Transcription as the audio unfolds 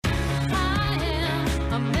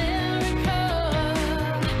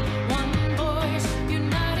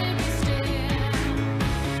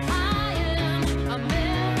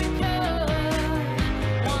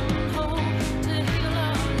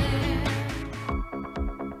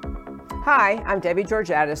Hi, I'm Debbie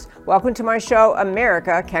Georgatos. Welcome to my show,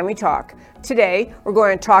 America, Can We Talk? Today, we're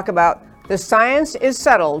going to talk about the science is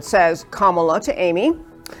settled, says Kamala to Amy.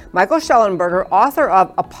 Michael Shellenberger, author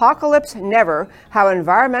of Apocalypse Never, How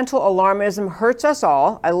Environmental Alarmism Hurts Us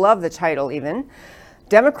All. I love the title even.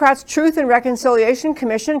 Democrats' Truth and Reconciliation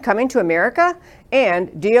Commission coming to America, and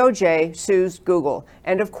DOJ sues Google.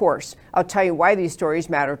 And of course, I'll tell you why these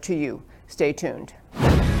stories matter to you. Stay tuned.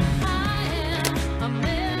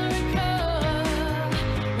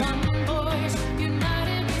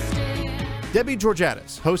 Debbie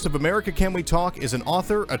Georgatos, host of America Can We Talk, is an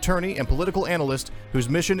author, attorney, and political analyst whose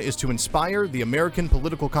mission is to inspire the American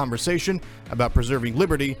political conversation about preserving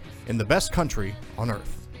liberty in the best country on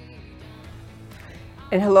earth.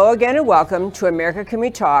 And hello again and welcome to America Can We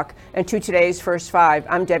Talk and to today's First Five.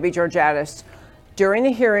 I'm Debbie Georgatos. During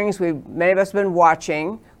the hearings many of us have been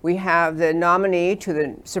watching, we have the nominee to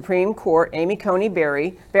the Supreme Court, Amy Coney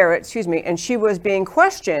Barrett, and she was being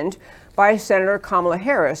questioned by Senator Kamala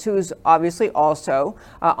Harris, who's obviously also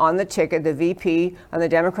on the ticket, the VP on the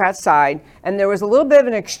Democrat side. And there was a little bit of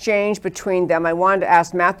an exchange between them. I wanted to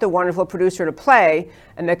ask Matt, the wonderful producer, to play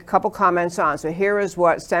and make a couple comments on. So here is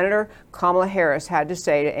what Senator Kamala Harris had to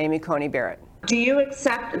say to Amy Coney Barrett. Do you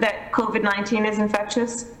accept that COVID-19 is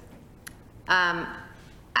infectious?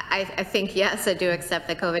 I think, yes, I do accept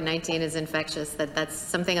that COVID-19 is infectious. That's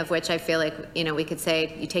something of which I feel like, we could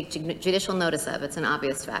say you take judicial notice of. It's an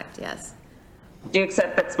obvious fact, yes. Do you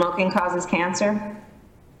accept that smoking causes cancer?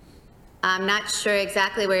 I'm not sure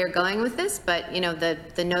exactly where you're going with this, but,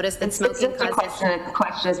 the notice that smoking causes... The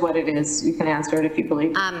question is what it is. You can answer it if you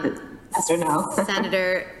believe yes or no.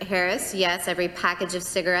 Senator Harris, yes, every package of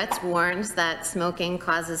cigarettes warns that smoking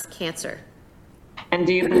causes cancer. And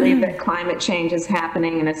do you believe that climate change is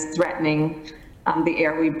happening and is threatening the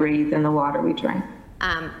air we breathe and the water we drink?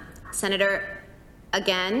 Senator,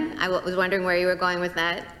 again, I was wondering where you were going with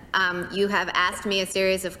that. You have asked me a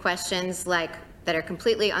series of questions that are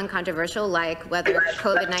completely uncontroversial, like whether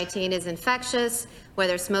COVID-19 is infectious,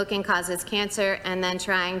 whether smoking causes cancer, and then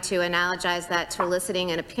trying to analogize that to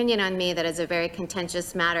eliciting an opinion on me that is a very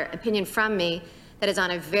contentious matter, opinion from me that is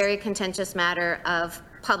on a very contentious matter of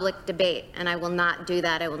public debate, and I will not do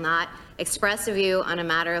that. I will not express a view on a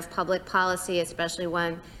matter of public policy, especially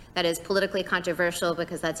one that is politically controversial,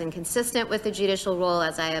 because that's inconsistent with the judicial role,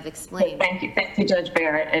 as I have explained. Thank you, Judge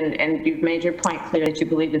Barrett, and you've made your point clear that you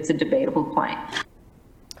believe it's a debatable point.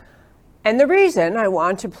 And the reason I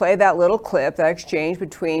want to play that little clip, that exchange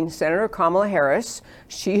between Senator Kamala Harris,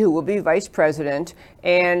 she who will be vice president,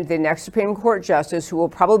 and the next Supreme Court justice, who will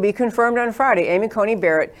probably be confirmed on Friday, Amy Coney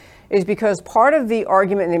Barrett, is because part of the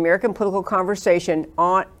argument in the American political conversation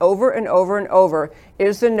over and over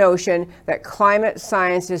is the notion that climate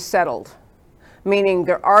science is settled. Meaning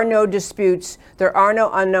there are no disputes, there are no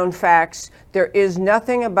unknown facts, there is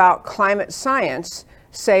nothing about climate science,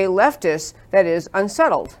 say leftists, that is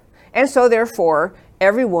unsettled. And so therefore,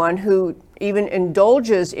 everyone who even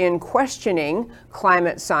indulges in questioning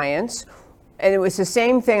climate science, and it was the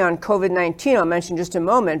same thing on COVID-19, I'll mention in just a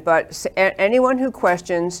moment, but anyone who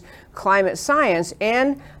questions climate science,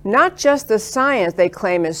 and not just the science they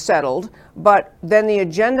claim is settled, but then the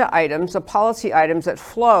agenda items, the policy items that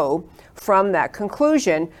flow from that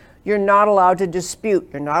conclusion, you're not allowed to dispute,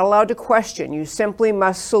 you're not allowed to question. You simply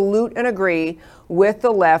must salute and agree with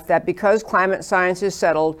the left that because climate science is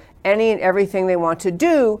settled, any and everything they want to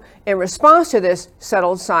do in response to this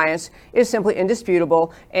settled science is simply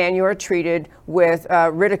indisputable, and you are treated with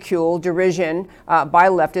ridicule, derision by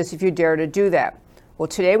leftists if you dare to do that. Well,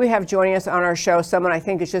 today we have joining us on our show someone I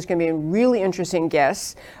think is just going to be a really interesting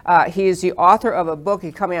guest. He is the author of a book.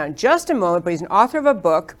 He's coming out in just a moment, but he's an author of a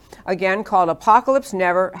book, again, called Apocalypse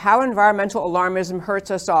Never, How Environmental Alarmism Hurts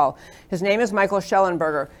Us All. His name is Michael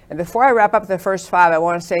Shellenberger. And before I wrap up the first five, I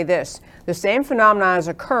want to say this. The same phenomenon is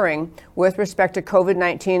occurring with respect to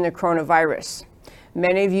COVID-19, the coronavirus.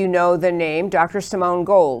 Many of you know the name Dr. Simone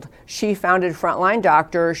Gold. She founded Frontline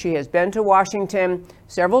Doctor. She has been to Washington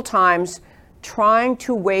several times, trying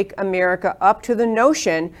to wake America up to the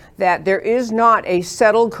notion that there is not a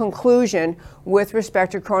settled conclusion with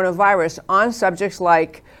respect to coronavirus on subjects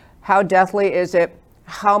like how deathly is it,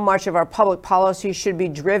 how much of our public policy should be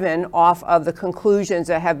driven off of the conclusions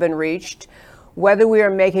that have been reached, whether we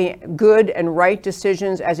are making good and right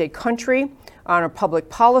decisions as a country on our public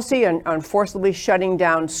policy and on forcibly shutting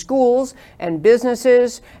down schools and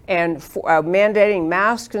businesses and mandating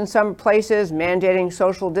masks in some places, mandating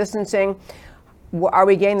social distancing. Are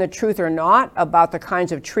we getting the truth or not about the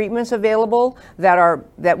kinds of treatments available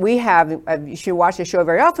that we have? You should watch the show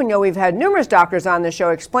very often. We've had numerous doctors on the show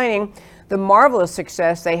explaining the marvelous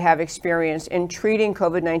success they have experienced in treating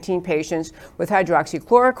COVID-19 patients with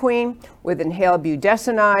hydroxychloroquine, with inhaled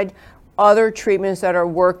budesonide, other treatments that are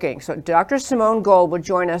working. So Dr. Simone Gold will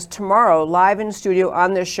join us tomorrow live in studio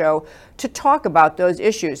on this show to talk about those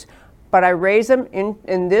issues. But I raise them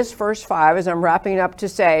in this first 5 as I'm wrapping up to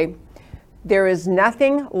say, there is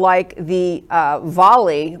nothing like the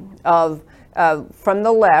volley of from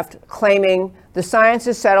the left claiming the science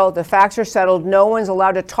is settled, the facts are settled, no one's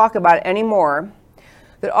allowed to talk about it anymore,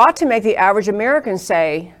 that ought to make the average American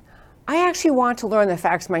say, I actually want to learn the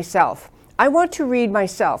facts myself. I want to read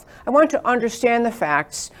myself. I want to understand the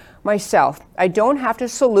facts myself. I don't have to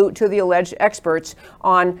salute to the alleged experts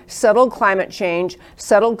on settled climate change,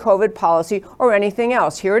 settled COVID policy, or anything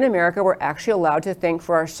else. Here in America, we're actually allowed to think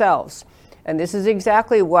for ourselves. And this is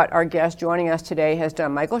exactly what our guest joining us today has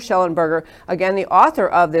done. Michael Shellenberger, again, the author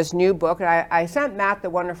of this new book. And I sent Matt the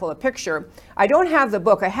wonderful a picture. I don't have the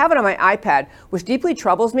book. I have it on my iPad, which deeply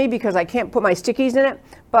troubles me because I can't put my stickies in it.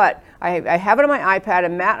 But I have it on my iPad.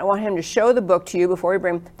 And Matt, I want him to show the book to you before we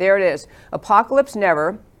bring, there it is. Apocalypse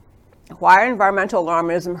Never, Why Environmental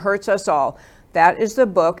Alarmism Hurts Us All. That is the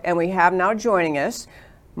book. And we have now joining us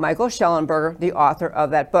Michael Shellenberger, the author of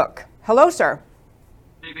that book. Hello, sir.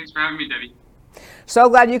 Hey, thanks for having me, Debbie. So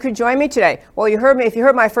glad you could join me today. Well, you heard me. If you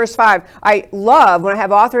heard my first 5, I love when I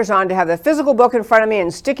have authors on to have the physical book in front of me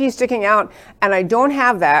and stickies sticking out, and I don't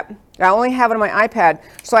have that. I only have it on my iPad.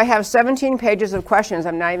 So I have 17 pages of questions.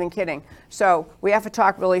 I'm not even kidding. So we have to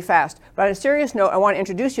talk really fast. But on a serious note, I want to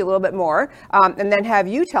introduce you a little bit more and then have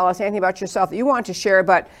you tell us anything about yourself that you want to share.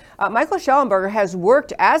 But Michael Shellenberger has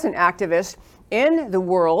worked as an activist in the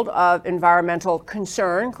world of environmental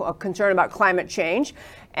concern about climate change.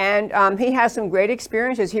 And he has some great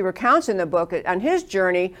experiences he recounts in the book on his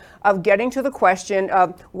journey of getting to the question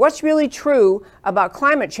of what's really true about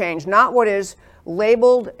climate change, not what is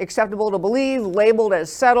labeled acceptable to believe, labeled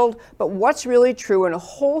as settled, but what's really true in a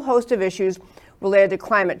whole host of issues related to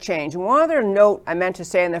climate change. And one other note I meant to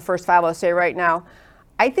say in the first 5, I'll say right now,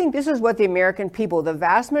 I think this is what the American people, the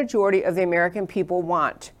vast majority of the American people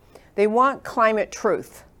want. They want climate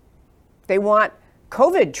truth. They want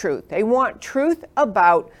COVID truth. They want truth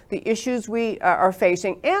about the issues we are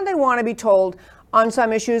facing, and they want to be told on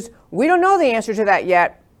some issues, we don't know the answer to that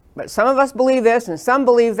yet, but some of us believe this and some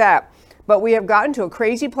believe that. But we have gotten to a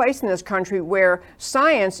crazy place in this country where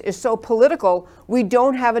science is so political, we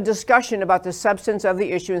don't have a discussion about the substance of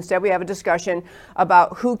the issue. Instead, we have a discussion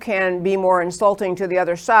about who can be more insulting to the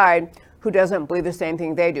other side, who doesn't believe the same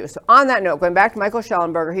thing they do. So on that note, going back to Michael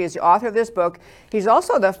Shellenberger, he is the author of this book. He's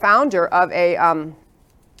also the founder of a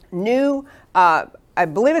new, I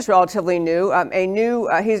believe it's relatively new, actually,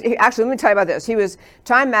 let me tell you about this. He was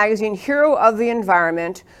Time Magazine Hero of the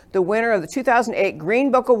Environment, the winner of the 2008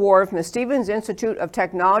 Green Book Award from the Stevens Institute of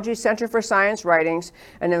Technology Center for Science Writings,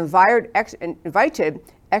 and invited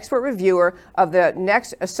expert reviewer of the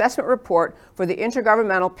next assessment report for the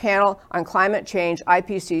Intergovernmental Panel on Climate Change,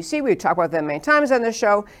 IPCC. We've talked about them many times on this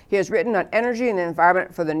show. He has written on energy and the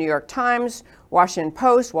environment for the New York Times, Washington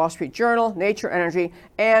Post, Wall Street Journal, Nature Energy,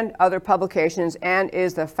 and other publications, and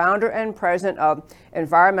is the founder and president of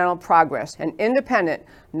Environmental Progress, an independent,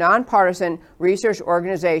 nonpartisan research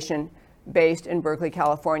organization based in Berkeley,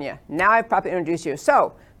 California. Now I've properly introduced you.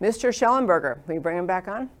 So, Mr. Shellenberger, can you bring him back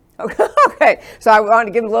on? Okay, so I wanted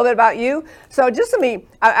to give a little bit about you. So just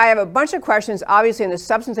I have a bunch of questions, obviously, in the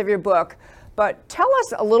substance of your book, but tell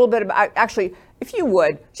us a little bit about, actually, if you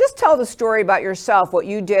would, just tell the story about yourself, what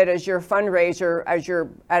you did as your fundraiser, as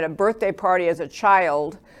you're at a birthday party as a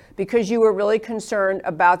child, because you were really concerned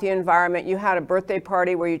about the environment. You had a birthday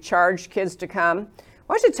party where you charged kids to come.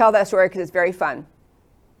 Why don't you tell that story, because it's very fun.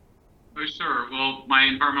 Oh, sure. Well, my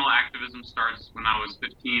environmental activism starts when I was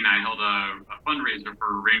 15. I held a fundraiser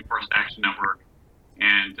for Rainforest Action Network,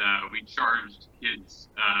 and we charged kids,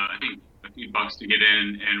 I think, a few bucks to get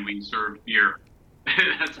in, and we served beer.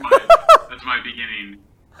 that's my beginning.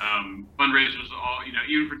 Fundraisers,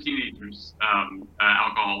 even for teenagers,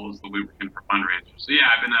 alcohol was the lubricant for fundraisers. So yeah,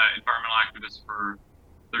 I've been an environmental activist for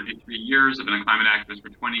 33 years. I've been a climate activist for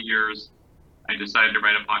 20 years. I decided to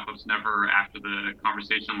write Apocalypse Never after the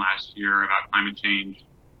conversation last year about climate change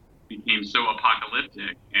became so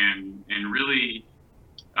apocalyptic and really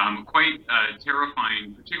quite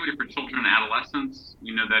terrifying, particularly for children and adolescents.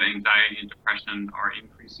 You know that anxiety and depression are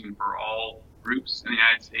increasing for all groups in the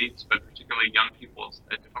United States, but particularly young people. It's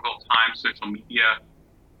a difficult time. Social media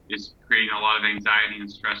is creating a lot of anxiety and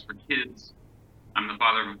stress for kids. I'm the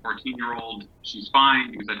father of a 14-year-old. She's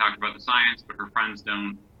fine because I talked about the science, but her friends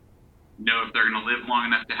don't know if they're going to live long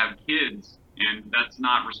enough to have kids, and that's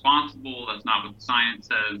not responsible. That's not what the science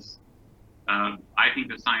says. I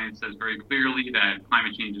think the science says very clearly that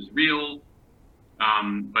climate change is real,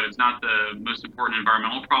 but it's not the most important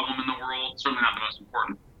environmental problem in the world, certainly not the most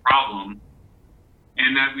important problem,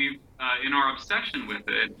 and that we've, in our obsession with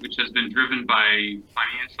it, which has been driven by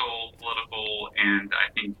financial, political, and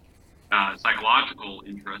I think psychological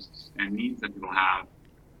interests and needs that people have,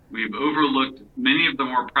 we've overlooked many of the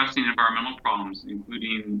more pressing environmental problems,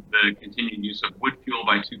 including the continued use of wood fuel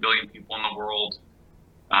by 2 billion people in the world,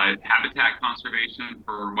 habitat conservation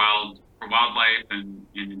for wildlife and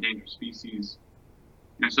endangered species.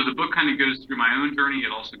 And so the book kind of goes through my own journey.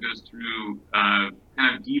 It also goes through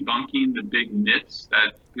kind of debunking the big myths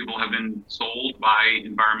that people have been sold by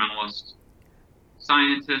environmentalists,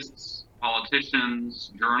 scientists,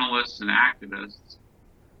 politicians, journalists, and activists.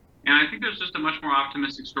 And I think there's just a much more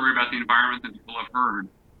optimistic story about the environment than people have heard.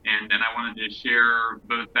 And I wanted to share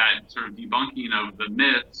both that sort of debunking of the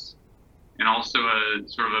myths and also a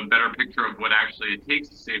sort of a better picture of what actually it takes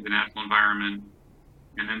to save the natural environment.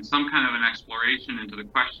 And then some kind of an exploration into the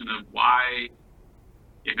question of why,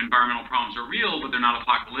 if environmental problems are real, but they're not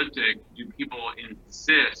apocalyptic, do people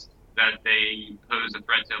insist that they pose a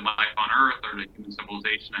threat to life on Earth or to human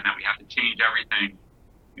civilization, and that we have to change everything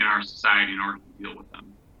in our society in order to deal with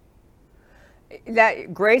them?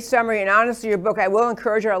 That great summary, and honestly, your book, I will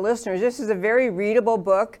encourage our listeners, this is a very readable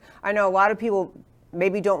book. I know a lot of people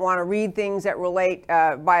maybe don't want to read things that relate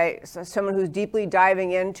by someone who's deeply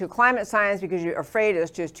diving into climate science because you're afraid it's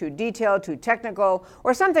just too detailed, too technical,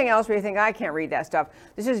 or something else where you think, I can't read that stuff.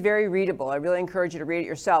 This is very readable. I really encourage you to read it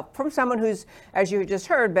yourself from someone who's, as you just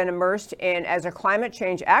heard, been immersed in as a climate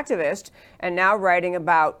change activist and now writing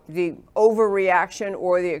about the overreaction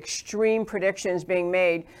or the extreme predictions being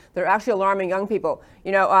made that are actually alarming young people.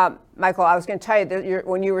 You know, Michael, I was going to tell you that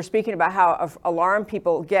when you were speaking about how alarmed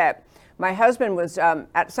people get, my husband was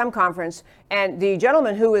at some conference, and the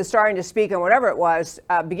gentleman who was starting to speak on whatever it was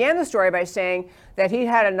began the story by saying that he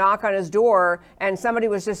had a knock on his door, and somebody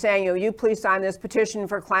was just saying, you please sign this petition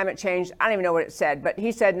for climate change. I don't even know what it said, but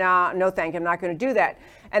he said, nah, no thank you, I'm not going to do that.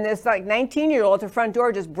 And this 19-year-old at the front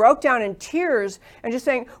door just broke down in tears and just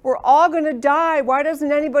saying, we're all going to die. Why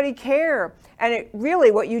doesn't anybody care? And it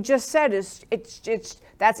really, what you just said is,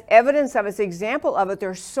 that's evidence of it, it's an example of it.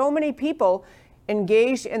 There's so many people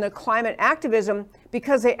engaged in the climate activism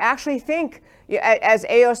because they actually think, as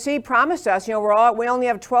AOC promised us, we only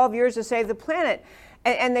have 12 years to save the planet.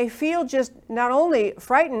 And they feel just not only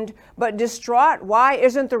frightened, but distraught. Why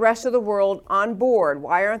isn't the rest of the world on board?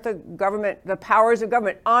 Why aren't the powers of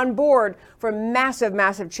government on board for massive,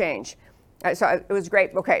 massive change? So it was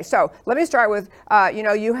great. Okay, so let me start with,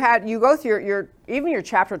 you go through even your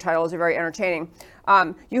chapter titles are very entertaining.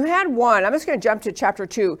 You had one, I'm just going to jump to chapter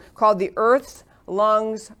 2, called The Earth's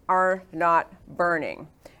Lungs Are Not Burning.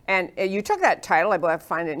 And you took that title, I believe I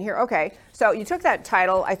find it in here. Okay, so you took that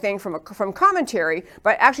title, I think, from commentary,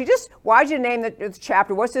 but actually just, why'd you name the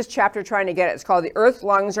chapter? What's this chapter trying to get at? It's called The Earth's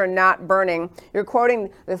Lungs Are Not Burning. You're quoting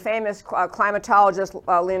the famous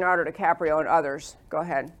climatologist Leonardo DiCaprio and others. Go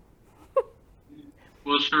ahead.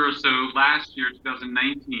 Well, sure. So last year,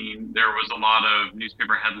 2019, there was a lot of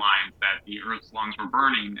newspaper headlines that the Earth's lungs were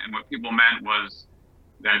burning. And what people meant was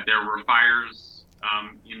that there were fires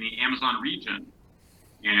in the Amazon region,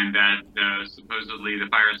 and that supposedly the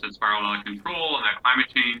fires had spiraled out of control, and that climate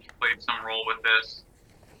change played some role with this.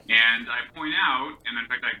 And I point out, and in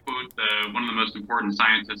fact I quote one of the most important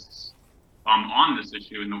scientists on this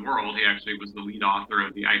issue in the world, he actually was the lead author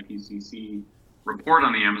of the IPCC report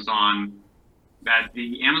on the Amazon, that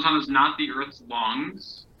the Amazon is not the Earth's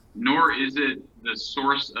lungs, nor is it the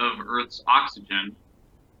source of Earth's oxygen,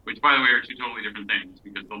 which, by the way, are two totally different things,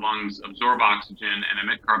 because the lungs absorb oxygen and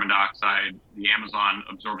emit carbon dioxide. The Amazon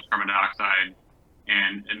absorbs carbon dioxide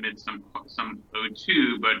and emits some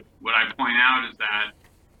O2. But what I point out is that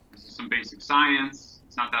this is some basic science.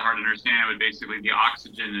 It's not that hard to understand, but basically the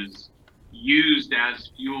oxygen is used as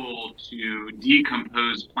fuel to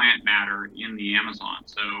decompose plant matter in the Amazon.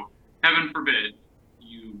 So heaven forbid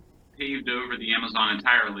you paved over the Amazon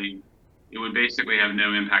entirely, it would basically have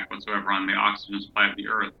no impact whatsoever on the oxygen supply of the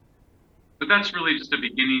Earth. But that's really just a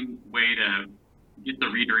beginning way to get the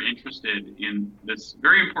reader interested in this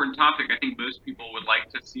very important topic. I think most people would like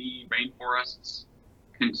to see rainforests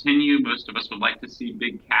continue. Most of us would like to see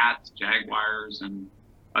big cats, jaguars, and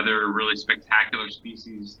other really spectacular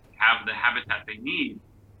species have the habitat they need.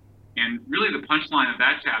 And really the punchline of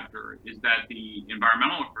that chapter is that the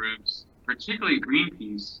environmental groups, particularly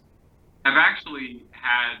Greenpeace, have actually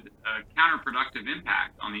had a counterproductive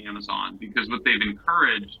impact on the Amazon, because what they've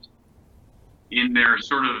encouraged in their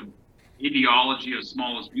sort of ideology of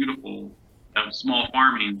small is beautiful, of small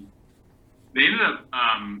farming, they ended up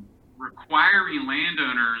requiring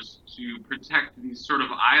landowners to protect these sort of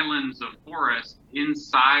islands of forest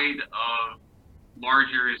inside of large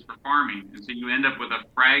areas for farming. And so you end up with a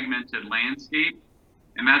fragmented landscape.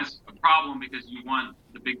 And that's a problem because you want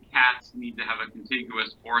the big cats need to have a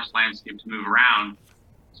contiguous forest landscape to move around.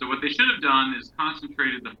 So what they should have done is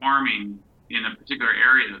concentrated the farming in a particular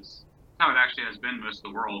areas. That's how it actually has been most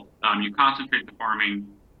of the world. You concentrate the farming,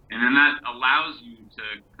 and then that allows you to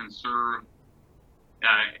conserve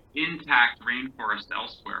intact rainforest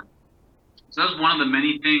elsewhere. So that's one of the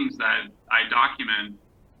many things that I document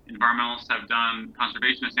environmentalists have done,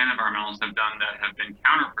 conservationists and environmentalists have done that have been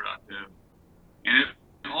counterproductive. And it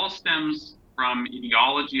all stems from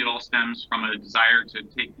ideology. It all stems from a desire to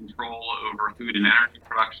take control over food and energy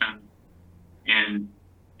production,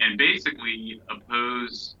 and basically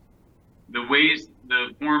oppose the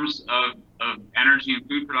forms of energy and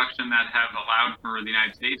food production that have allowed for the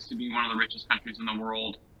United States to be one of the richest countries in the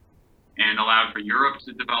world, and allowed for Europe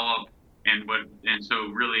to develop. And so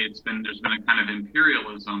really there's been a kind of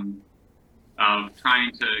imperialism of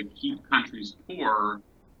trying to keep countries poor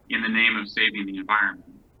in the name of saving the environment.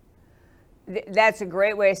 That's a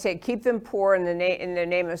great way to say it. Keep them poor in the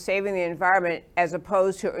name of saving the environment, as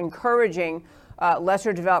opposed to encouraging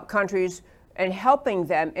lesser developed countries and helping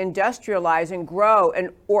them industrialize and grow.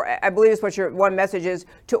 Or I believe it's what your one message is,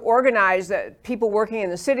 to organize the people working in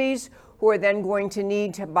the cities who are then going to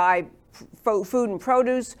need to buy food and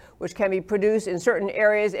produce, which can be produced in certain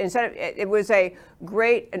areas. It was an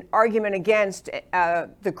argument against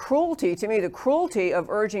the cruelty of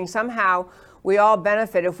urging somehow we all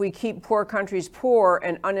benefit if we keep poor countries poor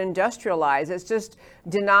and unindustrialized. It's just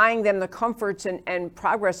denying them the comforts and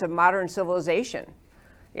progress of modern civilization.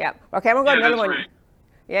 Yeah. Okay, I'm going to go to another one. Right.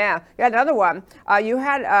 Yeah, another one. You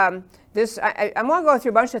had this. I'm going to go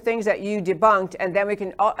through a bunch of things that you debunked, and then we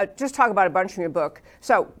can just talk about a bunch from your book.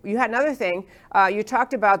 So you had another thing. You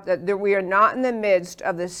talked about that we are not in the midst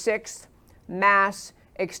of the sixth mass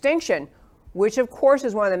extinction, which of course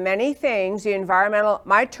is one of the many things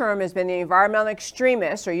my term has been the environmental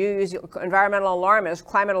extremists, or you use environmental alarmists,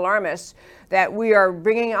 climate alarmists, that we are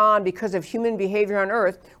bringing on because of human behavior on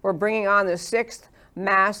Earth. We're bringing on the sixth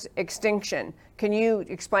mass extinction. Can you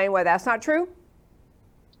explain why that's not true?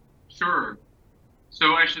 Sure.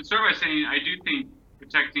 So I should start by saying I do think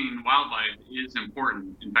protecting wildlife is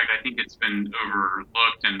important. In fact, I think it's been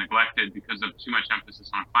overlooked and neglected because of too much emphasis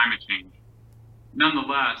on climate change.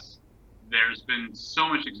 Nonetheless, there's been so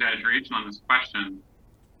much exaggeration on this question.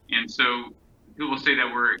 And so people say that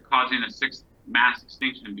we're causing a sixth mass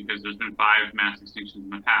extinction because there's been 5 mass extinctions in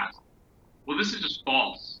the past. Well, this is just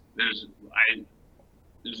false.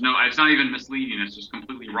 It's not even misleading. It's just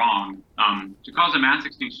completely wrong. To cause a mass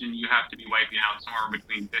extinction, you have to be wiping out somewhere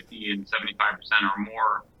between 50 and 75% or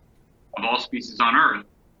more of all species on Earth.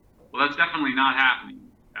 Well, that's definitely not happening.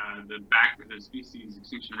 The species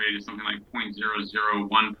extinction rate is something like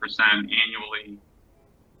 0.001% annually.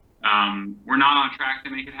 We're not on track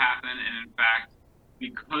to make it happen. And in fact,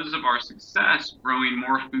 because of our success growing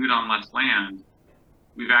more food on less land,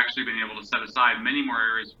 we've actually been able to set aside many more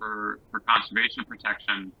areas for conservation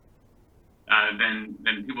protection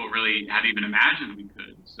than people really had even imagined we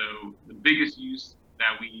could. So the biggest use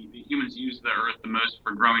that the humans use the Earth the most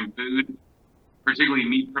for growing food, particularly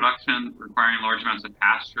meat production, requiring large amounts of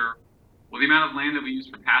pasture. Well, the amount of land that we use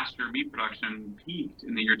for pasture meat production peaked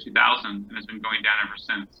in the year 2000 and has been going down ever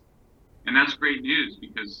since. And that's great news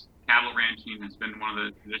because cattle ranching has been one of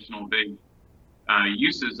the traditional big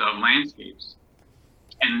uses of landscapes.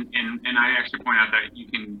 And I actually point out that you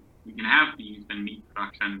can have beef and meat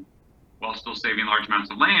production while still saving large amounts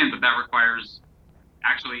of land, but that requires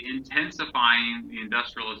actually intensifying the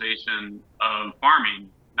industrialization of farming,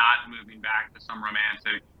 not moving back to some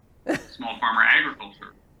romantic small farmer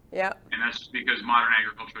agriculture. Yeah. And that's just because modern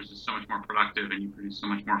agriculture is just so much more productive and you produce so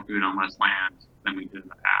much more food on less land than we did in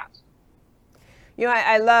the past. You know,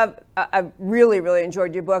 I really, really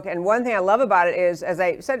enjoyed your book. And one thing I love about it is, as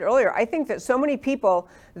I said earlier, I think that so many people,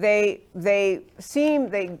 they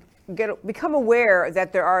become aware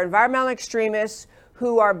that there are environmental extremists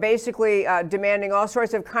who are basically demanding all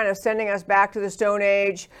sorts of kind of sending us back to the Stone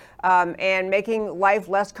Age and making life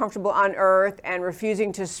less comfortable on Earth and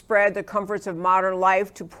refusing to spread the comforts of modern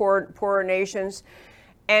life to poorer nations.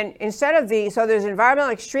 And instead of so there's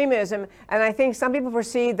environmental extremism, and I think some people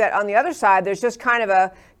perceive that on the other side, there's just kind of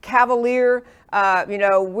a cavalier, we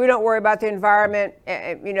don't worry about the environment,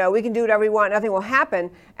 we can do whatever we want, nothing will happen.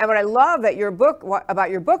 And what I love about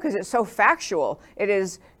your book is it's so factual. It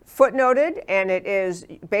is footnoted, and it is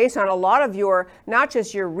based on a lot of not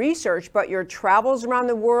just your research, but your travels around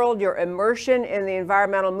the world, your immersion in the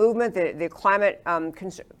environmental movement, the climate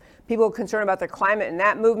people concerned about the climate and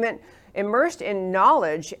that movement, immersed in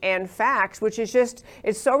knowledge and facts, which is just,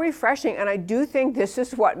 it's so refreshing. And I do think this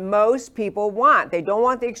is what most people want. They don't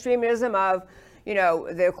want the extremism of,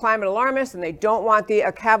 the climate alarmists, and they don't want the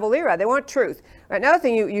cavalera. They want truth. Another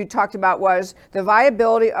thing you talked about was the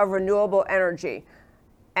viability of renewable energy.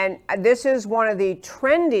 And this is one of the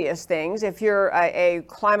trendiest things, if you're a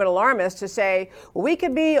climate alarmist, to say, well, we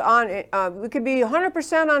could be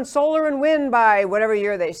 100% on solar and wind by whatever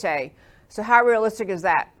year they say. So how realistic is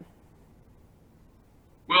that?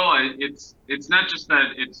 Well, it's not just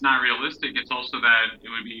that it's not realistic, it's also that it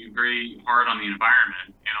would be very hard on the environment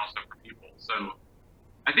and also for people. So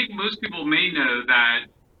I think most people may know that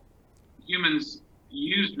humans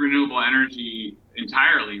used renewable energy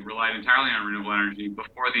relied entirely on renewable energy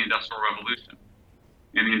before the Industrial Revolution.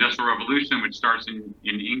 And the Industrial Revolution, which starts in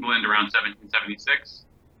England around 1776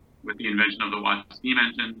 with the invention of the Watt steam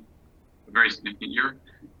engine, a very significant year.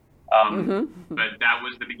 But that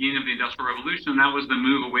was the beginning of the Industrial Revolution. That was the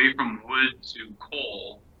move away from wood to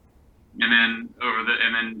coal, and then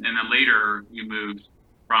later you moved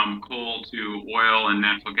from coal to oil and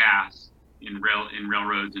natural gas in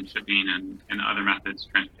railroads and shipping and other methods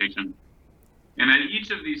of transportation. And at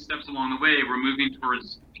each of these steps along the way, we're moving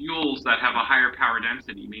towards fuels that have a higher power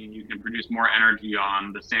density, meaning you can produce more energy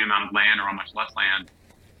on the same amount of land or on much less land.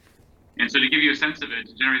 And so to give you a sense of it,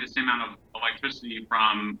 to generate the same amount of electricity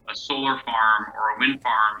from a solar farm or a wind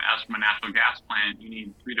farm as from a natural gas plant, you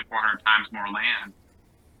need 300 to 400 times more land.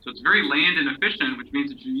 So it's very land inefficient, which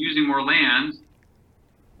means that you're using more land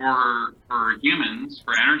for humans,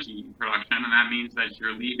 for energy production, and that means that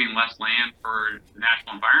you're leaving less land for the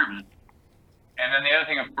natural environment. And then the other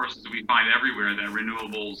thing, of course, is that we find everywhere that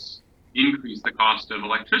renewables increase the cost of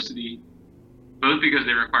electricity, both because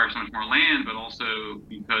they require so much more land, but also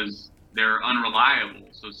because they're unreliable.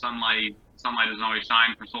 So sunlight doesn't always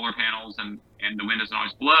shine from solar panels, and the wind doesn't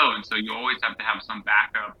always blow, and so you always have to have some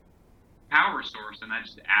backup power source, and that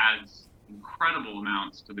just adds incredible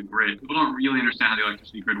amounts to the grid. People don't really understand how the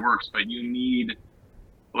electricity grid works, but you need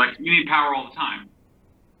power all the time.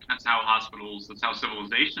 That's how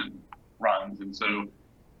civilization runs. And so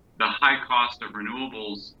the high cost of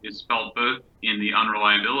renewables is felt both in the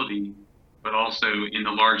unreliability, but also in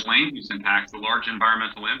the large land use impacts, the large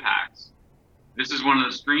environmental impacts. This is one of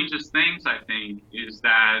the strangest things, I think, is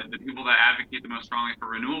that the people that advocate the most strongly for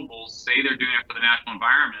renewables say they're doing it for the natural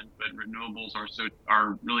environment, but renewables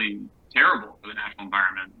are really terrible for the natural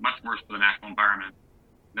environment, much worse for the natural environment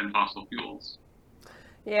than fossil fuels.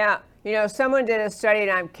 Yeah, someone did a study,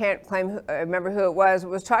 and I can't remember who it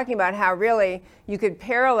was talking about how really you could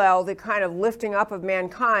parallel the kind of lifting up of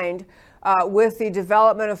mankind with the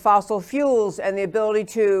development of fossil fuels and the ability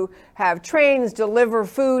to have trains deliver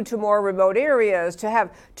food to more remote areas,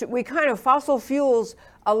 fossil fuels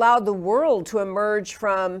allowed the world to emerge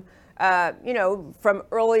from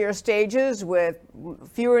earlier stages with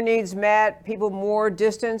fewer needs met, people more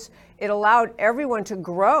distance. It allowed everyone to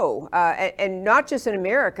grow, and not just in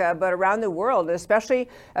America, but around the world, especially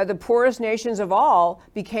the poorest nations of all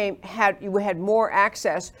had more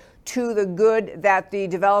access to the good that the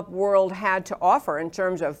developed world had to offer in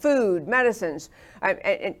terms of food, medicines.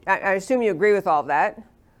 I assume you agree with all of that.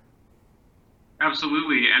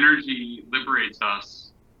 Absolutely. Energy liberates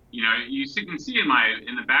us. You can see in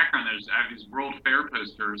the background, I have these World Fair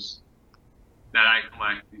posters that I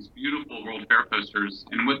collect, these beautiful World Fair posters.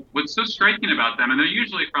 And what's so striking about them, and they're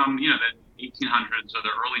usually from, the 1800s or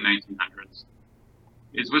the early 1900s,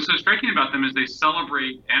 is what's so striking about them is they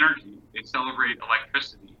celebrate energy. They celebrate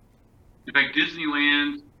electricity. In fact,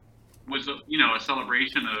 Disneyland was, a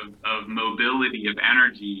celebration of mobility, of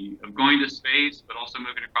energy, of going to space, but also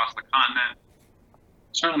moving across the continent.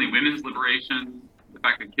 Certainly women's liberation, the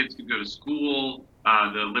fact that kids could go to school,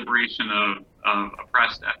 the liberation of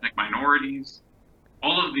oppressed ethnic minorities.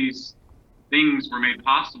 All of these things were made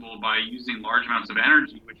possible by using large amounts of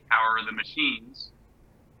energy, which power the machines,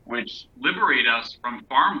 which liberate us from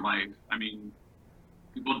farm life. I mean,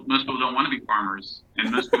 most people don't want to be farmers,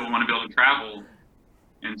 and most people want to be able to travel.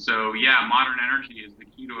 And so, modern energy is the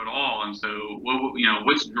key to it all. And so,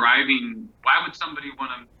 what's driving? Why would somebody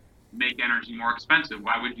want to make energy more expensive?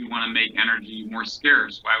 Why would you want to make energy more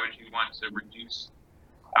scarce? Why would you want to reduce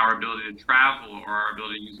our ability to travel or our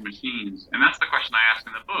ability to use machines? And that's the question I ask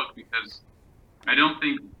in the book, because I don't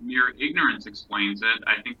think mere ignorance explains it.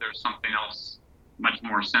 I think there's something else much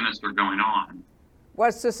more sinister going on.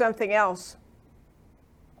 What's the something else?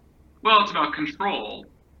 Well, it's about control.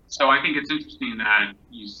 So I think it's interesting that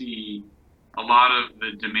you see a lot of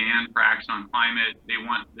the demand for action on climate.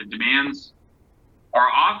 The demands are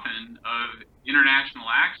often of international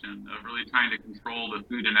action of really trying to control the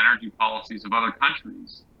food and energy policies of other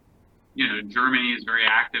countries. Germany is very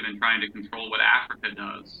active in trying to control what Africa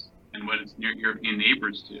does and what its European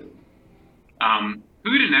neighbors do.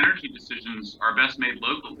 Food and energy decisions are best made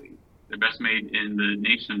locally. They're best made in the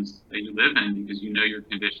nations that you live in because you know your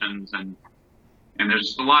conditions, and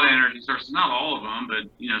there's a lot of energy sources, not all of them, but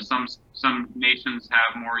some nations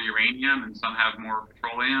have more uranium and some have more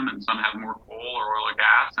petroleum and some have more coal or oil or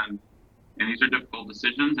gas, and these are difficult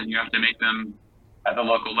decisions, and you have to make them at the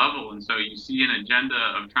local level. And so you see an agenda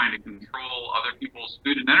of trying to control other people's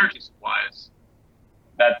food and energy supplies.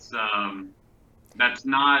 That's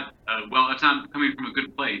not it's not coming from a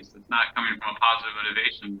good place. It's not coming from a positive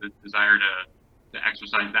motivation, the desire to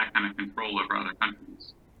exercise that kind of control over other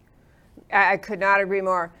countries. I could not agree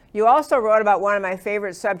more. You also wrote about one of my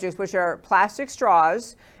favorite subjects, which are plastic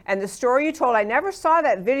straws. And the story you told, I never saw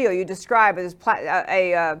that video you described, as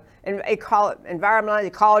an environmental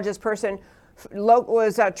ecologist person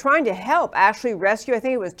was trying to help actually rescue, I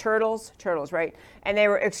think it was turtles, right? And they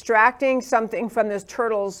were extracting something from this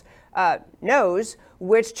turtle's nose,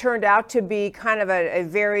 which turned out to be kind of a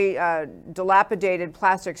very dilapidated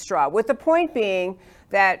plastic straw. With the point being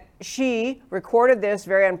that she recorded this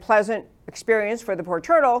very unpleasant experience for the poor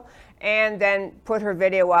turtle and then put her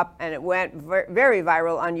video up, and it went very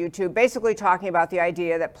viral on YouTube, basically talking about the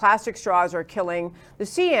idea that plastic straws are killing the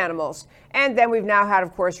sea animals. And then we've now had,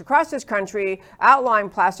 of course, across this country, outlawing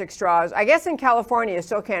plastic straws. I guess in California, you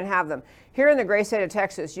still can't have them. Here in the great state of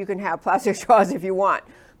Texas, you can have plastic straws if you want.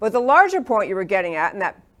 But the larger point you were getting at in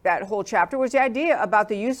that whole chapter was the idea about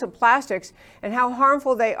the use of plastics and how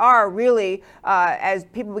harmful they are really as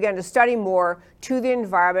people begin to study more to the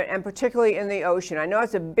environment and particularly in the ocean. I know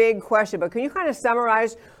it's a big question, but can you kind of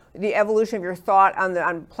summarize the evolution of your thought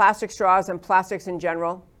on plastic straws and plastics in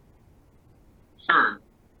general? Sure.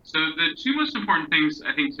 So the two most important things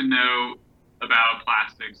I think to know about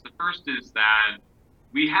plastics, the first is that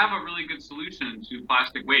we have a really good solution to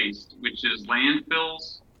plastic waste, which is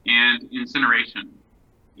landfills and incineration.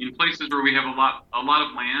 In places where we have a lot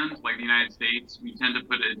of land, like the United States, we tend to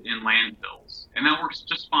put it in landfills, and that works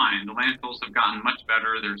just fine. The landfills have gotten much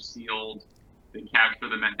better. They're sealed. They capture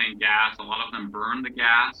the methane gas. A lot of them burn the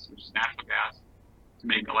gas, which is natural gas, to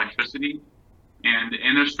make electricity. And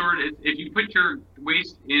they're stored. If you put your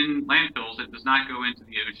waste in landfills, it does not go into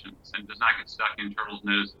the oceans and does not get stuck in turtles'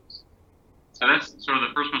 noses. So that's sort of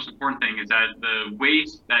the first most important thing, is that the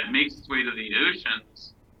waste that makes its way to the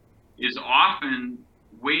oceans is often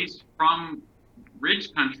waste from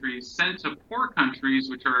rich countries sent to poor countries,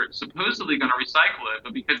 which are supposedly going to recycle it,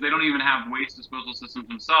 but because they don't even have waste disposal systems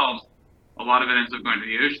themselves, a lot of it ends up going to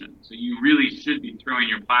the ocean. So you really should be throwing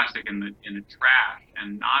your plastic in the trash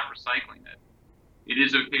and not recycling it. It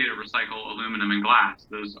is okay to recycle aluminum and glass.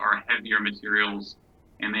 Those are heavier materials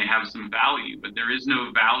and they have some value, but there is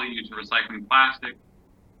no value to recycling plastic.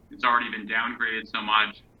 It's already been downgraded so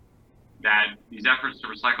much that these efforts to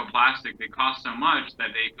recycle plastic, they cost so much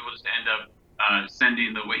that people just end up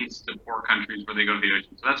sending the waste to poor countries where they go to the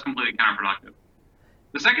ocean. So that's completely counterproductive.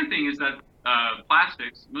 The second thing is that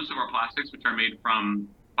plastics, most of our plastics, which are made from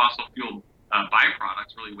fossil fuel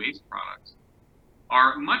byproducts, really waste products,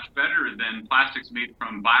 are much better than plastics made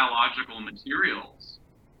from biological materials.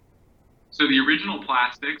 So the original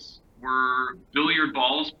plastics were billiard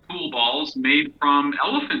balls, pool balls made from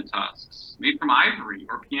elephant tusks, made from ivory,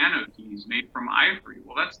 or piano keys made from ivory.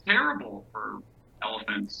 Well, that's terrible for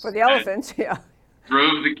elephants. For the elephants, yeah.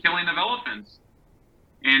 Drove the killing of elephants.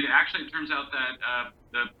 And actually, it turns out that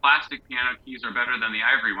the plastic piano keys are better than the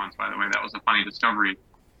ivory ones, by the way. That was a funny discovery.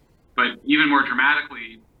 But even more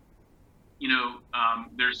dramatically,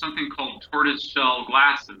 there's something called tortoise shell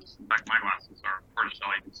glasses. In fact, my glasses are tortoise shell.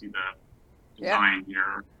 You can see the design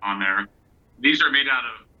here on there. These are made out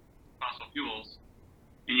of fossil fuels.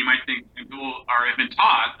 And you might think, and people have been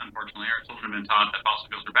taught, unfortunately, our children have been taught that fossil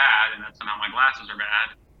fuels are bad and that somehow my glasses are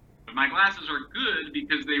bad. But my glasses are good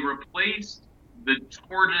because they replaced the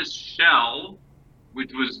tortoise shell,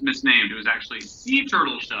 which was misnamed. It was actually sea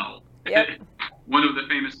turtle shell. Yep. One of the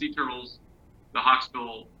famous sea turtles, the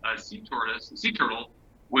hawksbill sea turtle,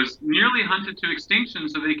 was nearly hunted to extinction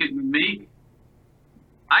so they could make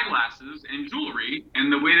eyeglasses and jewelry. And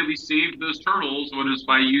the way that we saved those turtles was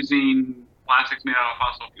by using plastics made out of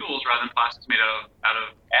fossil fuels rather than plastics made out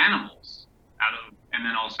of animals, and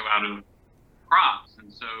then also out of crops.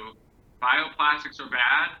 And so bioplastics are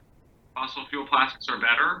bad. Fossil fuel plastics are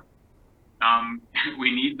better.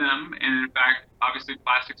 We need them. And in fact, obviously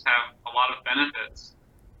plastics have a lot of benefits.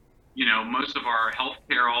 Most of our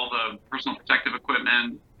healthcare, all the personal protective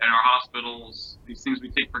equipment in our hospitals, these things we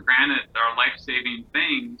take for granted, are life-saving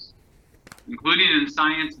things. including in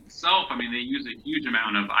science itself. I mean, they use a huge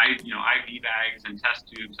amount of IV bags and test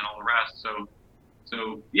tubes and all the rest.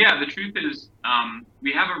 So yeah, the truth is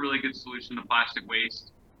we have a really good solution to plastic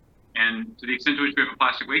waste. And to the extent to which we have a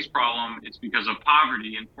plastic waste problem, it's because of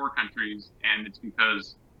poverty in poor countries, and it's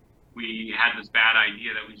because we had this bad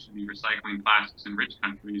idea that we should be recycling plastics in rich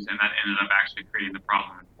countries, and that ended up actually creating the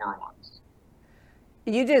problem in poor ones.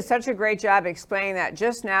 You did such a great job explaining that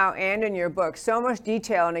just now and in your book. So much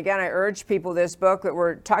detail. And again, I urge people, this book that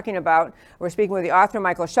we're talking about, we're speaking with the author,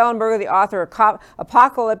 Michael Shellenberger, the author of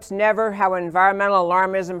Apocalypse Never, How Environmental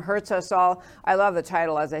Alarmism Hurts Us All. I love the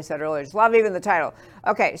title, as I said earlier. Just love even the title.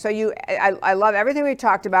 Okay, so I love everything we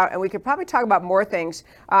talked about, and we could probably talk about more things.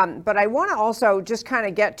 But I want to also just kind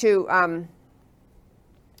of get to...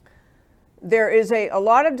 there is a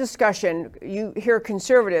lot of discussion. You hear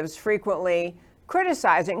conservatives frequently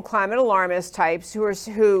criticizing climate alarmist types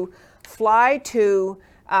who fly to,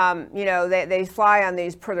 they fly on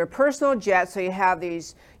these their personal jets. So you have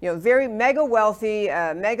these, very mega wealthy,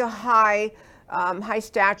 mega high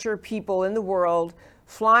stature people in the world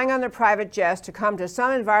flying on their private jets to come to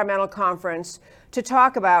some environmental conference to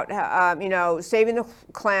talk about, saving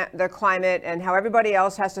the climate and how everybody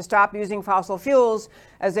else has to stop using fossil fuels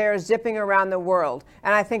as they're zipping around the world.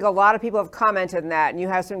 And I think a lot of people have commented on that, and you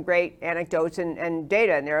have some great anecdotes and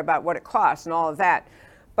data in there about what it costs and all of that.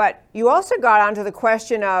 But you also got onto the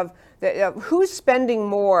question of who's spending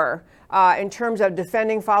more in terms of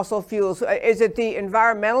defending fossil fuels. Is it the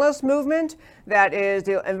environmentalist movement, that is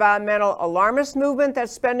the environmental alarmist movement,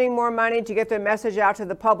 that's spending more money to get their message out to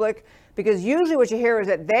the public? Because usually what you hear is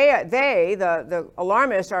that the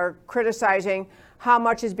alarmists, are criticizing how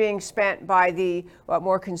much is being spent by the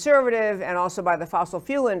more conservative and also by the fossil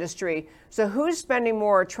fuel industry. So who's spending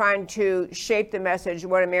more trying to shape the message,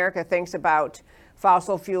 what America thinks about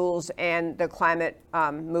fossil fuels and the climate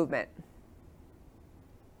movement?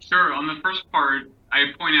 Sure. On the first part,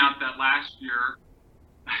 I point out that last year,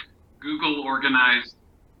 Google organized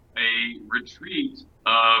a retreat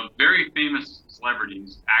of very famous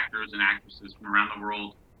celebrities, actors and actresses from around the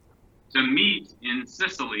world, to meet in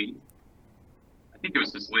Sicily. I think it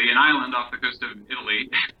was Sicily, an island off the coast of Italy.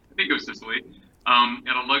 I think it was Sicily,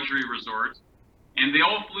 at a luxury resort. And they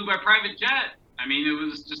all flew by private jet. I mean, it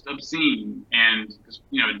was just obscene. And,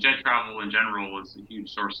 jet travel in general is a huge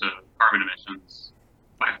source of carbon emissions.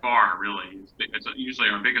 By far, really. It's usually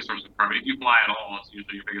our biggest source of carbon. If you fly at all, it's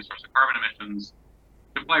usually your biggest source of carbon emissions.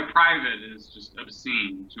 To fly private is just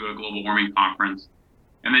obscene to a global warming conference.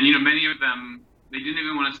 And then, many of them, they didn't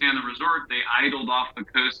even want to stay on the resort. They idled off the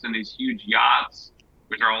coast in these huge yachts,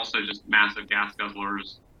 which are also just massive gas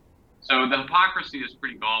guzzlers. So the hypocrisy is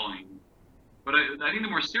pretty galling. But I think the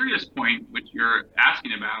more serious point, which you're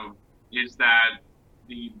asking about, is that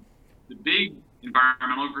the big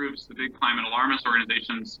environmental groups, the big climate alarmist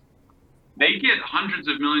organizations, they get hundreds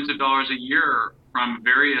of millions of dollars a year from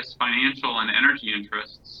various financial and energy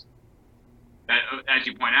interests that, as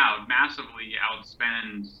you point out, massively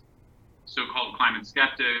outspend so-called climate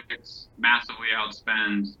skeptics, massively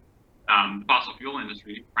outspend the fossil fuel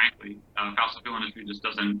industry, frankly. Fossil fuel industry just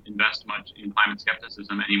doesn't invest much in climate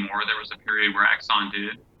skepticism anymore. There was a period where Exxon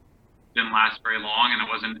didn't last very long, and it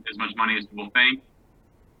wasn't as much money as people think.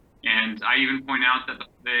 And I even point out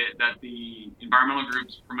that the environmental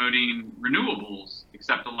groups promoting renewables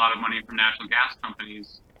accept a lot of money from natural gas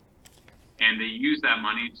companies, and they use that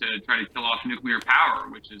money to try to kill off nuclear power,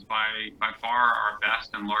 which is by far our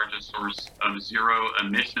best and largest source of zero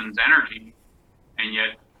emissions energy. And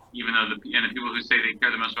yet, even though the people who say they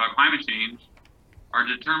care the most about climate change are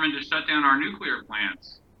determined to shut down our nuclear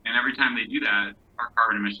plants, and every time they do that, our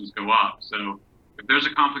carbon emissions go up. So if there's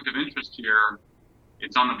a conflict of interest here,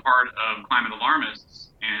 it's on the part of climate alarmists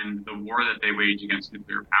and the war that they wage against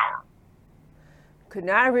nuclear power. Could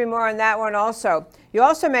not agree more on that one also. You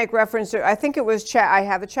also make reference to, I think it was, I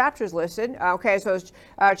have the chapters listed. Okay, so it's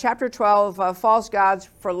chapter 12, False Gods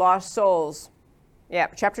for Lost Souls. Yeah,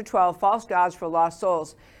 chapter 12, False Gods for Lost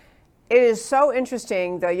Souls. It is so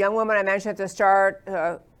interesting. The young woman I mentioned at the start,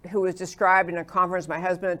 who was described in a conference my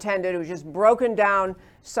husband attended, who was just broken down,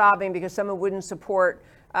 sobbing because someone wouldn't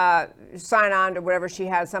sign on to whatever she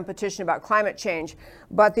had, some petition about climate change.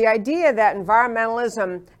 But the idea that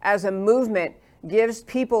environmentalism as a movement gives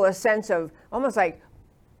people a sense of almost like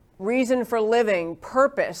reason for living,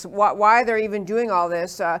 purpose, why they're even doing all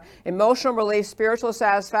this, emotional relief, spiritual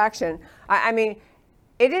satisfaction. I mean,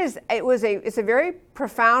 it's a very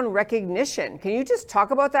profound recognition. Can you just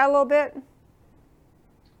talk about that a little bit?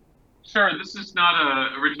 Sure. This is not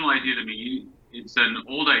an original idea to me. It's an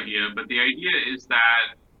old idea, but the idea is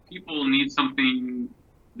that people need something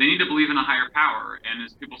they need to believe in a higher power. And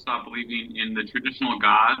as people stop believing in the traditional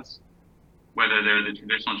gods, whether they're the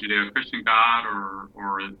traditional Judeo-Christian God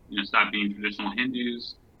or stop being traditional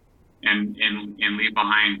Hindus and leave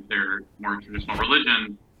behind their more traditional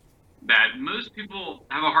religion, that most people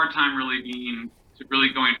have a hard time really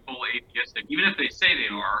going full atheistic. Even if they say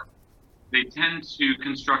they are, they tend to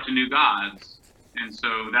construct a new gods. And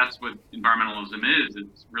so that's what environmentalism is.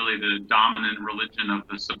 It's really the dominant religion of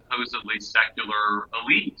the supposedly secular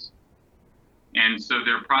elite. And so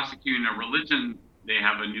they're prosecuting a religion. They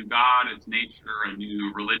have a new god, it's nature, a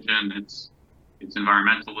new religion, it's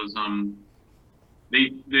environmentalism.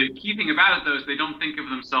 The key thing about it, though, is they don't think of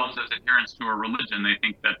themselves as adherents to a religion. They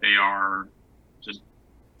think that they are just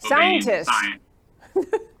scientists. Science.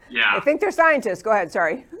 Yeah. I think they're scientists. Go ahead,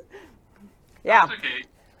 sorry. Yeah. That's okay.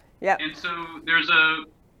 Yeah. And so there's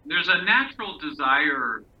a natural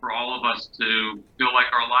desire for all of us to feel like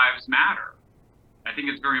our lives matter. I think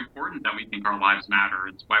it's very important that we think our lives matter.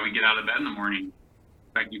 It's why we get out of bed in the morning.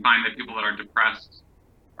 In fact, you find that people that are depressed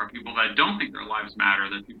are people that don't think their lives matter.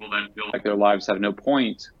 They're people that feel like their lives have no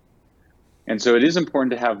point. And so it is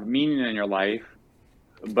important to have meaning in your life.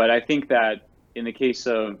 But I think that in the case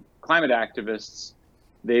of climate activists,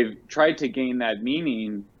 they've tried to gain that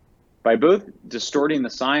meaning by both distorting the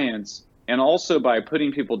science and also by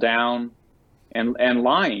putting people down and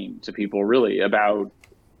lying to people really about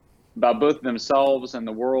both themselves and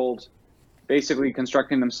the world, basically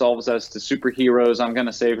constructing themselves as the superheroes. I'm going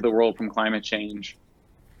to save the world from climate change.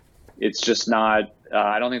 It's just not,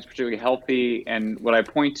 I don't think it's particularly healthy. And what I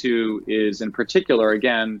point to is, in particular,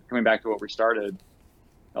 again, coming back to what we started,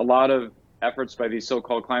 a lot of efforts by these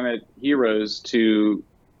so-called climate heroes to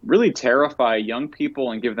really terrify young people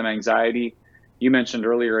and give them anxiety. You mentioned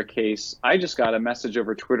earlier a case. I just got a message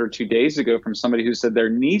over Twitter 2 days ago from somebody who said their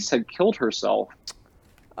niece had killed herself.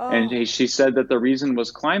 Oh. And she said that the reason was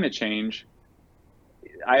climate change.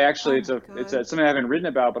 It's something I haven't written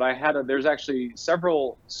about, but there's actually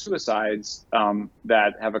several suicides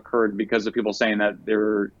that have occurred because of people saying that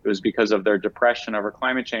it was because of their depression over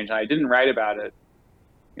climate change. And I didn't write about it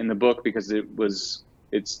in the book because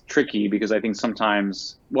it's tricky, because I think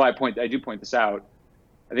sometimes, I do point this out.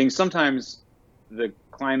 I think sometimes the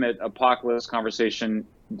climate apocalypse conversation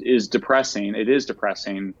is depressing. It is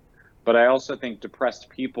depressing, but I also think depressed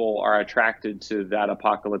people are attracted to that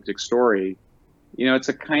apocalyptic story. It's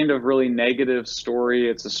a kind of really negative story.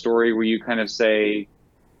 It's a story where you kind of say,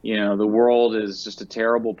 the world is just a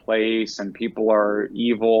terrible place and people are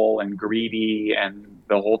evil and greedy and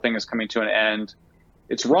the whole thing is coming to an end.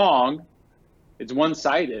 It's wrong. It's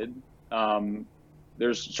one-sided.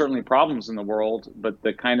 There's certainly problems in the world, but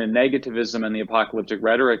the kind of negativism and the apocalyptic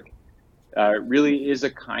rhetoric really is a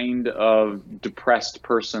kind of depressed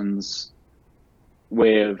person's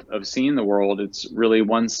way of seeing the world. It's really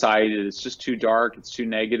one-sided. It's just too dark. It's too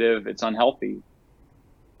negative. It's unhealthy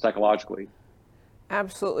psychologically.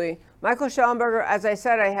 Absolutely. Michael Shellenberger, as I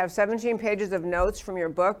said, I have 17 pages of notes from your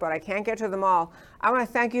book, but I can't get to them all. I want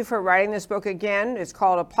to thank you for writing this book again. It's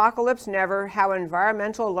called Apocalypse Never: How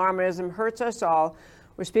Environmental Alarmism Hurts Us All.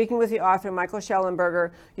 We're speaking with the author, Michael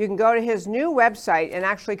Shellenberger. You can go to his new website, and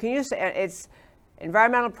actually, can you say it's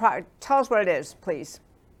tell us what it is, please.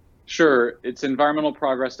 Sure. It's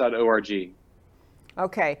environmentalprogress.org.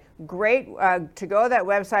 Okay, great. To go to that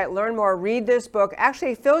website, learn more, read this book.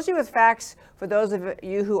 Actually, it fills you with facts for those of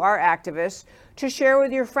you who are activists to share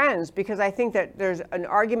with your friends, because I think that there's an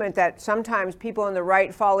argument that sometimes people on the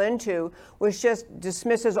right fall into, which just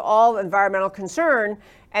dismisses all environmental concern,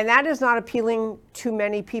 and that is not appealing to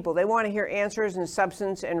many people. They want to hear answers and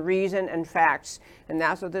substance and reason and facts, and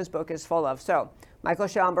that's what this book is full of. So, Michael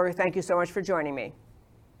Shellenberger, thank you so much for joining me.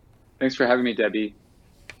 Thanks for having me, Debbie.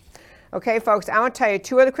 Okay, folks, I want to tell you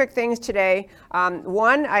two other quick things today.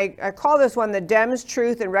 One, I call this one the Dems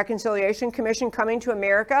Truth and Reconciliation Commission coming to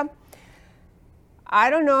America. I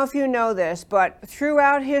don't know if you know this, but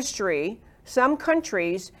throughout history, some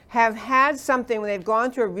countries have had something when they've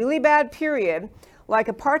gone through a really bad period, like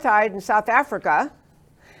apartheid in South Africa,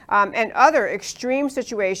 and other extreme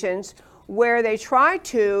situations where they try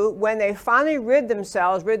to, when they finally rid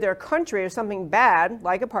their country of something bad,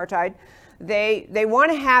 like apartheid, they want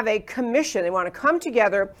to have a commission. They want to come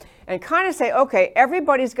together and kind of say, okay,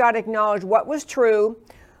 everybody's got to acknowledge what was true,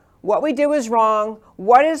 what we did was wrong,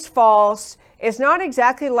 what is false. It's not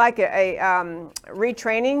exactly like a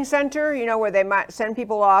retraining center, where they might send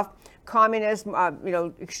people off. Communist,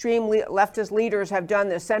 extreme leftist leaders have done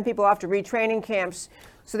this, send people off to retraining camps.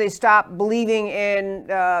 so they stop believing in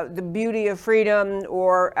the beauty of freedom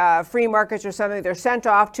or free markets or something. They're sent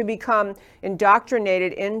off to become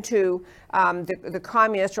indoctrinated into the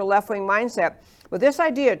communist or left-wing mindset. But this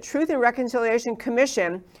idea, Truth and Reconciliation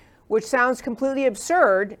Commission, which sounds completely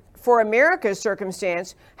absurd for America's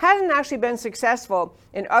circumstance, hasn't actually been successful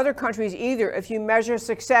in other countries either. If you measure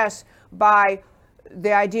success by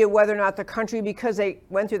the idea whether or not the country, because they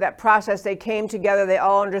went through that process, they came together, they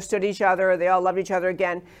all understood each other, they all loved each other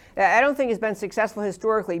again. I don't think it's been successful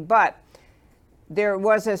historically, but there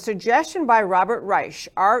was a suggestion by Robert Reich,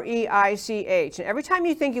 R-E-I-C-H. And every time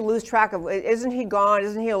you think you lose track of, isn't he gone?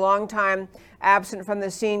 Isn't he a long time absent from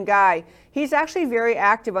the scene guy? He's actually very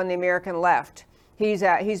active on the American left. He's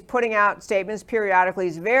putting out statements periodically.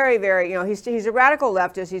 He's very, he's a radical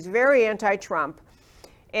leftist. He's very anti-Trump.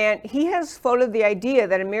 And he has floated the idea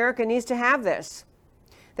that America needs to have this.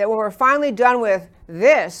 That when we're finally done with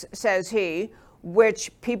this, says he,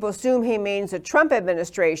 which people assume he means the Trump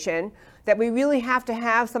administration, that we really have to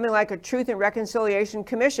have something like a Truth and Reconciliation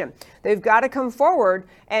Commission. They've got to come forward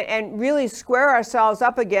and really square ourselves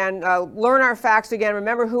up again, learn our facts again,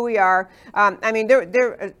 remember who we are.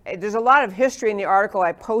 There's a lot of history in the article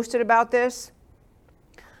I posted about this.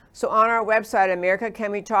 So on our website,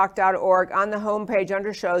 americacanwetalk.org, on the homepage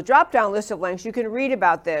under shows, drop-down list of links, you can read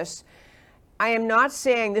about this. I am not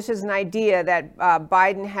saying this is an idea that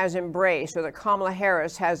Biden has embraced or that Kamala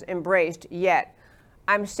Harris has embraced yet.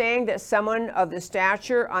 I'm saying that someone of the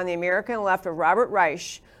stature on the American left of Robert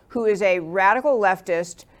Reich, who is a radical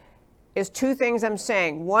leftist, is two things I'm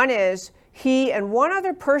saying. One is he and one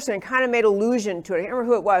other person kind of made allusion to it. I can't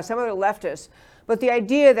remember who it was, some other leftist. But the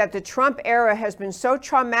idea that the Trump era has been so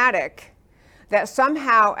traumatic that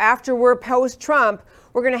somehow after we're post-Trump,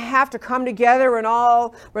 we're going to have to come together and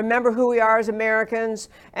all remember who we are as Americans,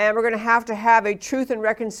 and we're going to have a truth and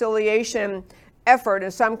reconciliation effort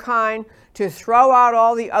of some kind to throw out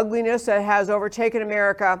all the ugliness that has overtaken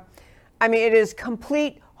America. I mean, it is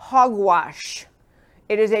complete hogwash.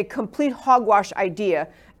 It is a complete hogwash idea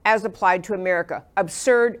as applied to America.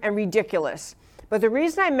 Absurd and ridiculous. But the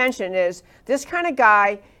reason I mention it is this kind of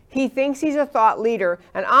guy, he thinks he's a thought leader,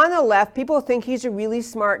 and on the left, people think he's a really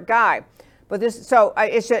smart guy. But it's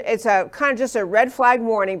a kind of just a red flag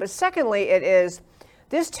warning. But secondly,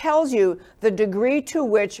 this tells you the degree to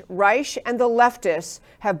which Reich and the leftists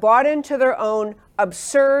have bought into their own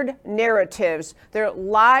absurd narratives, their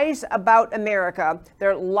lies about America,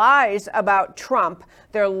 their lies about Trump,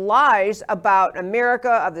 their lies about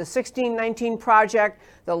America of the 1619 Project,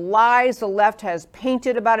 the lies the left has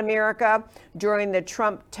painted about America during the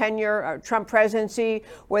Trump tenure, Trump presidency,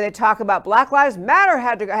 where they talk about Black Lives Matter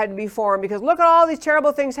had to be formed because look at all these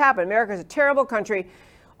terrible things happen. America is a terrible country.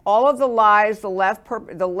 All of the lies the left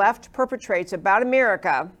perpetrates about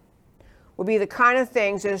America would be the kind of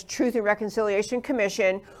things this Truth and Reconciliation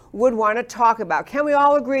Commission would want to talk about. Can we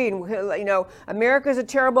all agree? America is a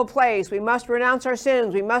terrible place. We must renounce our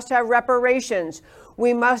sins. We must have reparations.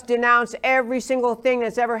 We must denounce every single thing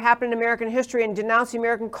that's ever happened in American history and denounce the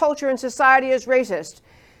American culture and society as racist.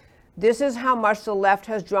 This is how much the left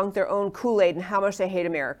has drunk their own Kool-Aid and how much they hate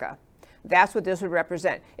America. That's what this would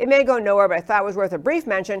represent. It may go nowhere, but I thought it was worth a brief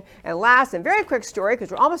mention. And last and very quick story,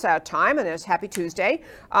 because we're almost out of time, and it's Happy Tuesday,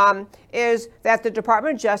 is that the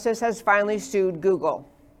Department of Justice has finally sued Google.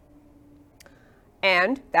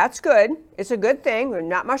 And that's good. It's a good thing. There's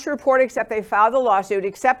not much to report except they filed the lawsuit,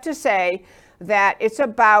 except to say that it's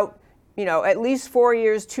about, at least 4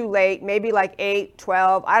 years too late, maybe like 8,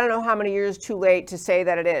 12. I don't know how many years too late to say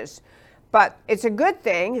that it is. But it's a good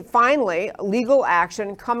thing, finally, legal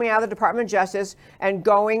action coming out of the Department of Justice and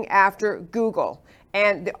going after Google.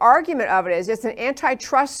 And the argument of it is it's an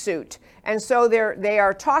antitrust suit. And so they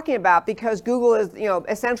are talking about, because Google is,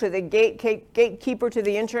 essentially the gatekeeper to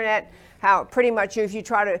the internet, how pretty much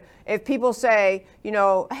if people say,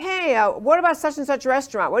 hey, what about such and such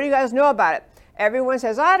restaurant? What do you guys know about it? Everyone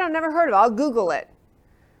says, I've never heard of it. I'll Google it.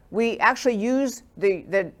 We actually use the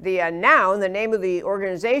noun, the name of the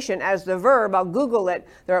organization, as the verb. I'll Google it.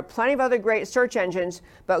 There are plenty of other great search engines,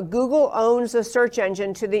 but Google owns the search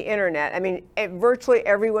engine to the internet. I mean, virtually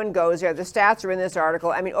everyone goes there. The stats are in this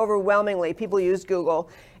article. I mean, overwhelmingly, people use Google.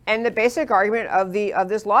 And the basic argument of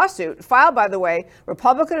this lawsuit, filed, by the way,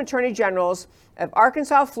 Republican attorney generals of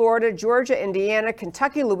Arkansas, Florida, Georgia, Indiana,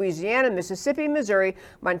 Kentucky, Louisiana, Mississippi, Missouri,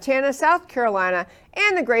 Montana, South Carolina,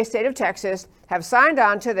 and the great state of Texas, have signed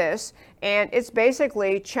on to this. And it's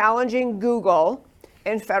basically challenging Google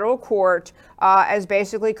in federal court as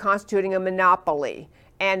basically constituting a monopoly,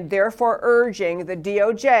 and therefore urging the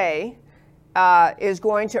DOJ is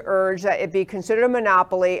going to urge that it be considered a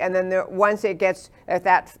monopoly, and then once it gets, if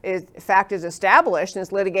that fact is established in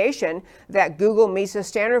this litigation, that Google meets the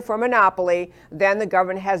standard for monopoly, then the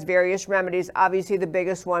government has various remedies, obviously the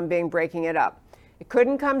biggest one being breaking it up. It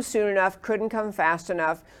couldn't come soon enough, couldn't come fast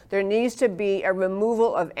enough. There needs to be a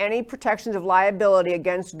removal of any protections of liability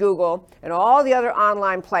against Google and all the other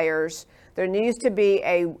online players. There needs to be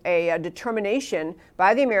a determination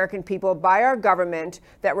by the American people, by our government,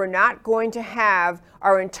 that we're not going to have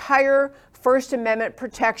our entire First Amendment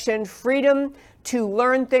protection, freedom to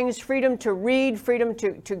learn things, freedom to read, freedom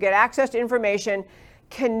to get access to information,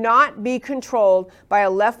 cannot be controlled by a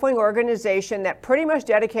left-wing organization that pretty much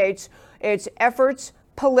dedicates its efforts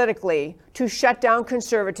politically to shut down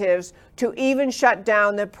conservatives, to even shut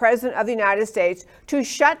down the President of the United States, to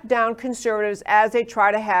shut down conservatives as they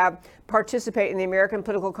try to participate in the American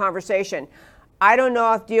political conversation. I don't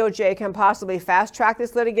know if DOJ can possibly fast track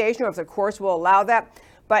this litigation or if the courts will allow that,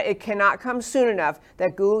 but it cannot come soon enough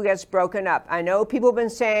that Google gets broken up. I know people have been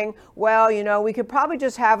saying, well, we could probably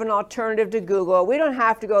just have an alternative to Google. We don't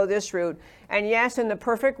have to go this route. And yes, in the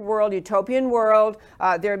perfect world, utopian world,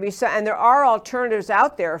 there are alternatives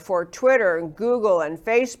out there for Twitter and Google and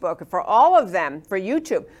Facebook, for all of them, for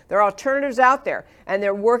YouTube. There are alternatives out there, and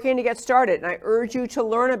they're working to get started. And I urge you to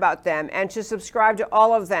learn about them and to subscribe to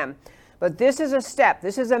all of them. But this is a step.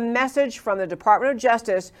 This is a message from the Department of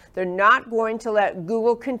Justice. They're not going to let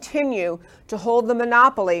Google continue to hold the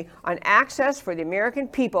monopoly on access for the American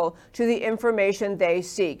people to the information they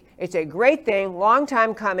seek. It's a great thing, long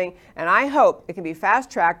time coming, and I hope it can be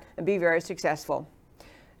fast-tracked and be very successful.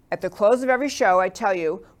 At the close of every show, I tell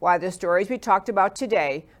you why the stories we talked about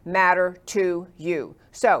today matter to you.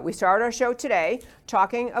 So we started our show today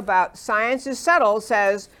talking about science is settled,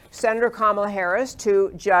 says Senator Kamala Harris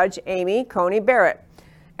to Judge Amy Coney Barrett.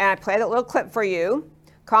 And I play that little clip for you.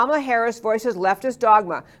 Kamala Harris voices leftist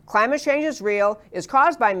dogma. Climate change is real, is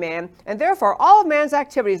caused by man, and therefore all of man's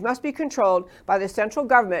activities must be controlled by the central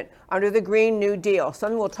government under the Green New Deal.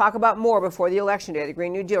 Something we'll talk about more before the election day. The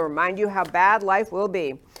Green New Deal, remind you how bad life will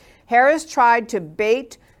be. Harris tried to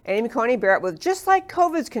bait Amy Coney Barrett with just like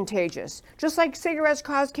COVID's contagious, just like cigarettes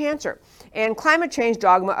cause cancer, and climate change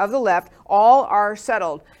dogma of the left, all are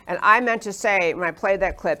settled. And I meant to say when I played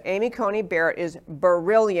that clip, Amy Coney Barrett is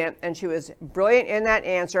brilliant, and she was brilliant in that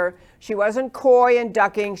answer. She wasn't coy and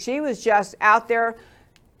ducking. She was just out there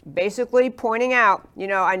basically pointing out,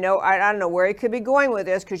 I don't know where you could be going with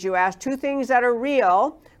this, because you asked two things that are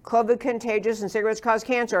real, COVID contagious and cigarettes cause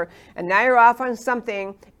cancer, and now you're off on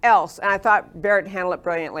something else. And I thought Barrett handled it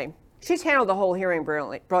brilliantly. She's handled the whole hearing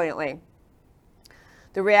brilliantly.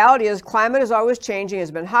 The reality is climate is always changing. It's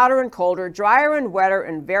been hotter and colder, drier and wetter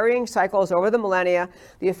in varying cycles over the millennia.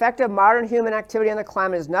 The effect of modern human activity on the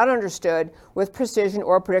climate is not understood with precision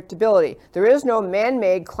or predictability. There is no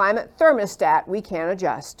man-made climate thermostat we can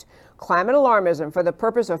adjust. Climate alarmism for the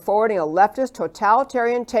purpose of forwarding a leftist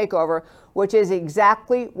totalitarian takeover, which is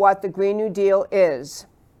exactly what the Green New Deal is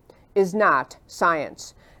not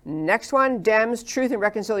science. Next one, Dems Truth and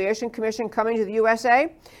Reconciliation Commission coming to the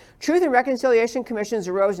USA. Truth and Reconciliation Commissions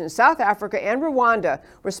arose in South Africa and Rwanda,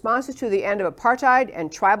 responses to the end of apartheid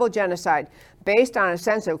and tribal genocide, based on a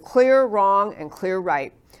sense of clear wrong and clear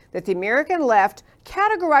right. That the American left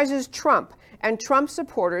categorizes Trump and Trump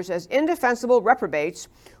supporters as indefensible reprobates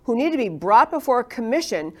who need to be brought before a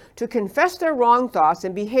commission to confess their wrong thoughts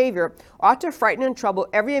and behavior ought to frighten and trouble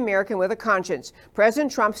every American with a conscience.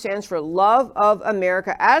 President Trump stands for love of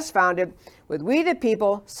America as founded, with we the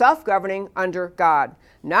people self-governing under God,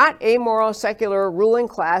 not amoral, secular, ruling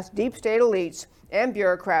class, deep state elites, and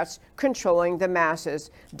bureaucrats controlling the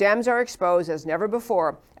masses. Dems are exposed as never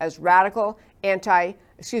before as radical,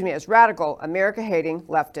 America-hating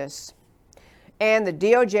leftists. And the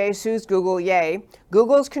DOJ sues Google, yay.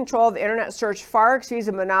 Google's control of internet search far exceeds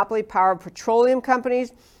the monopoly power of petroleum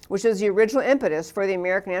companies, which is the original impetus for the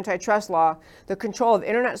American antitrust law. The control of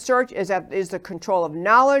internet search is the control of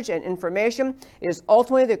knowledge and information. It is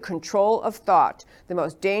ultimately the control of thought, the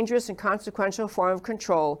most dangerous and consequential form of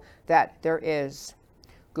control that there is.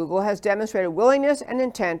 Google has demonstrated willingness and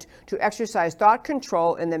intent to exercise thought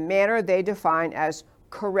control in the manner they define as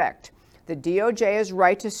correct. The DOJ is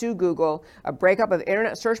right to sue Google. A breakup of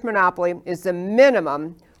internet search monopoly is the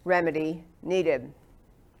minimum remedy needed.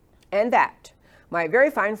 And that, my very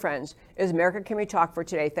fine friends, is America Can We Talk for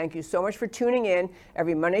today. Thank you so much for tuning in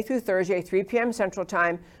every Monday through Thursday, 3 p.m. Central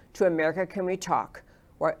Time, to America Can We Talk,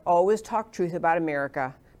 where I always talk truth about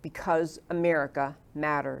America because America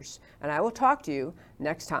matters. And I will talk to you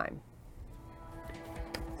next time.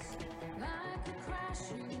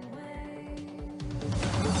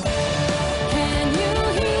 Can you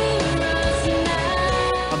hear us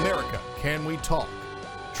Talk.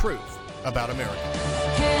 Truth about America.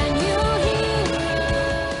 Can you